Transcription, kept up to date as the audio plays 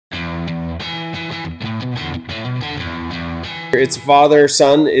It's father,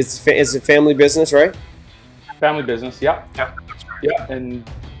 son. It's a family business, right? Family business, yeah. Yeah. Yeah, and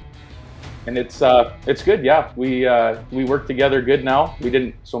it's good. Yeah, we work together good now. We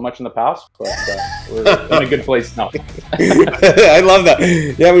didn't so much in the past, but we're in a good place now. I love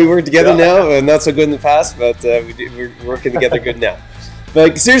that. Yeah, we work together now, and not so good in the past, but we're working together good now.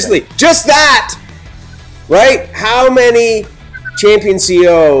 Like, seriously, just that, right? How many champion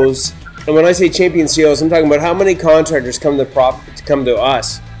CEOs, and when I say champion CEOs, I'm talking about how many contractors come to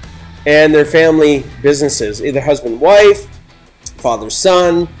us and their family businesses, either husband, wife, father,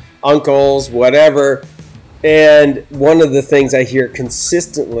 son, uncles, whatever. And one of the things I hear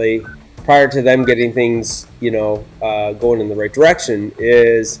consistently prior to them getting things, going in the right direction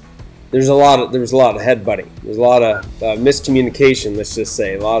is there was a lot of headbutting. There's a lot of miscommunication, let's just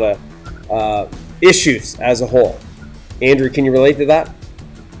say, a lot of issues as a whole. Andrew, can you relate to that?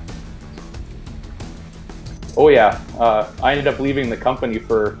 Oh yeah, I ended up leaving the company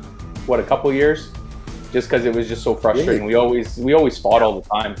for a couple years, just because it was just so frustrating. Really? We always fought all the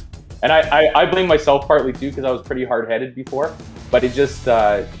time, and I blame myself partly too, because I was pretty hard-headed before. But it just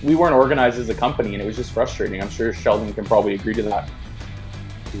we weren't organized as a company, and it was just frustrating. I'm sure Sheldon can probably agree to that.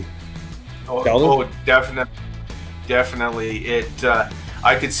 Oh, definitely.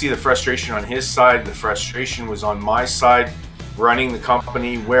 I could see the frustration on his side. The frustration was on my side, running the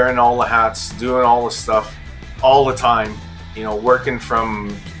company, wearing all the hats, doing all the stuff all the time, working from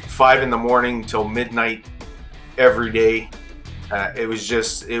 5 in the morning till midnight every day. It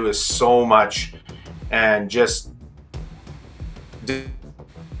was so much, and just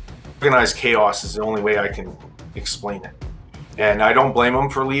organized chaos is the only way I can explain it. And I don't blame him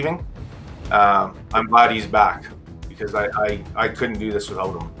for leaving. I'm glad he's back, because I couldn't do this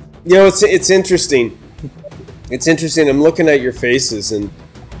without him. It's interesting. It's interesting. I'm looking at your faces, and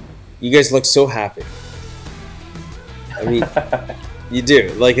you guys look so happy. I mean, you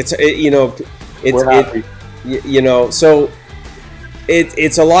do. Like, so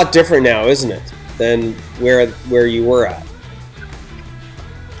it's a lot different now, isn't it, than where you were at?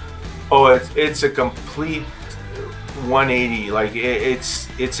 Oh, it's a complete 180. Like,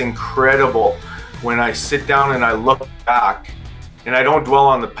 it's incredible when I sit down and I look back, and I don't dwell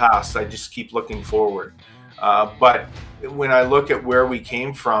on the past. I just keep looking forward. But when I look at where we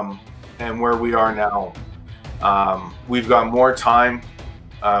came from and where we are now, we've got more time.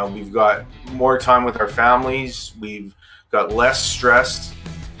 We've got more time with our families. We've got less stress.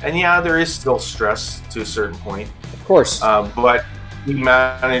 And yeah, there is still stress to a certain point. Of course. But we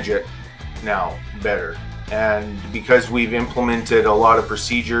manage it now better. And because we've implemented a lot of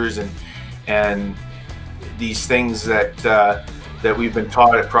procedures and these things that we've been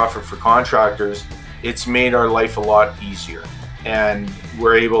taught at Profit for Contractors, it's made our life a lot easier. And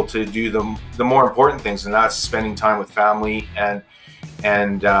we're able to do the more important things, and that's spending time with family and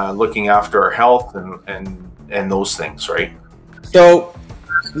looking after our health and those things, right? So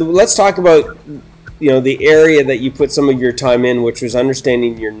let's talk about the area that you put some of your time in, which was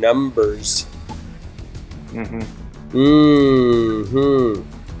understanding your numbers.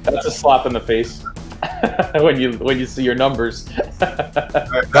 That's a slap in the face when you see your numbers.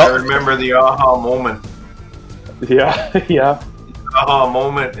 I remember the aha moment. Yeah. The aha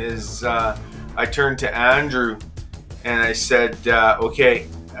moment is I turned to Andrew and I said, okay,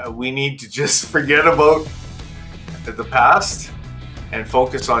 we need to just forget about the past and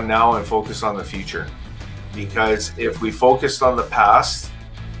focus on now and focus on the future. Because if we focused on the past,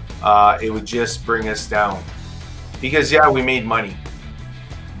 it would just bring us down. Because yeah, we made money,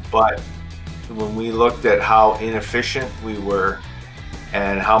 but when we looked at how inefficient we were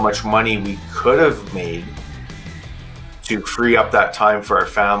and how much money we could have made to free up that time for our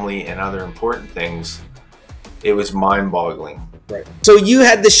family and other important things, it was mind-boggling. Right. So you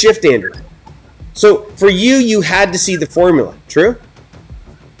had the shift, Andrew. So for you, you had to see the formula, true?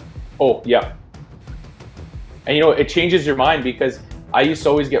 Oh, yeah. And it changes your mind, because I used to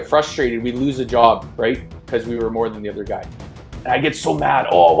always get frustrated. We'd lose a job, right? Because we were more than the other guy. And I get so mad.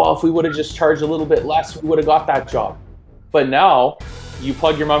 Oh, well, if we would have just charged a little bit less, we would have got that job. But now you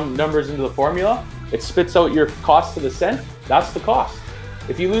plug your numbers into the formula, it spits out your cost to the cent. That's the cost.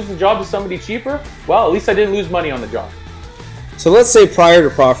 If you lose the job to somebody cheaper, well, at least I didn't lose money on the job. So let's say prior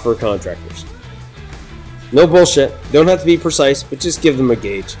to Profit for Contractors. No bullshit. Don't have to be precise, but just give them a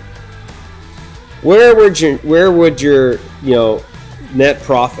gauge. Where would your net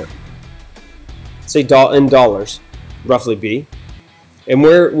profit, say in dollars, roughly be? And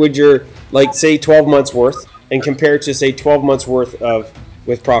where would your, say 12 months worth, and compare it to, say, 12 months worth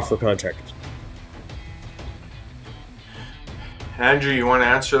with Profit for Contractors? Andrew, you want to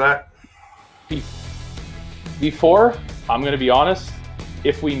answer that? before, I'm going to be honest,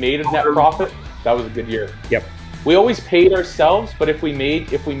 if we made a net profit, that was a good year. Yep. We always paid ourselves, but if we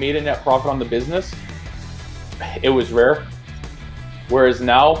made a net profit on the business, it was rare. Whereas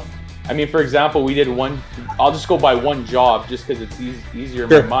now, I mean, for example, we did one, I'll just go by one job just because it's easier in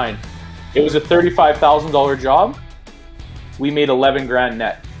my mind. It was a $35,000 job. We made 11 grand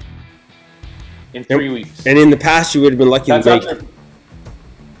net in 3 weeks. And in the past, you would have been lucky to make.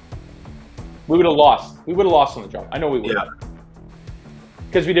 We would have lost. We would have lost on the job. I know we would. Yeah.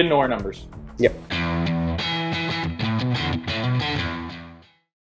 Because we didn't know our numbers. Yep.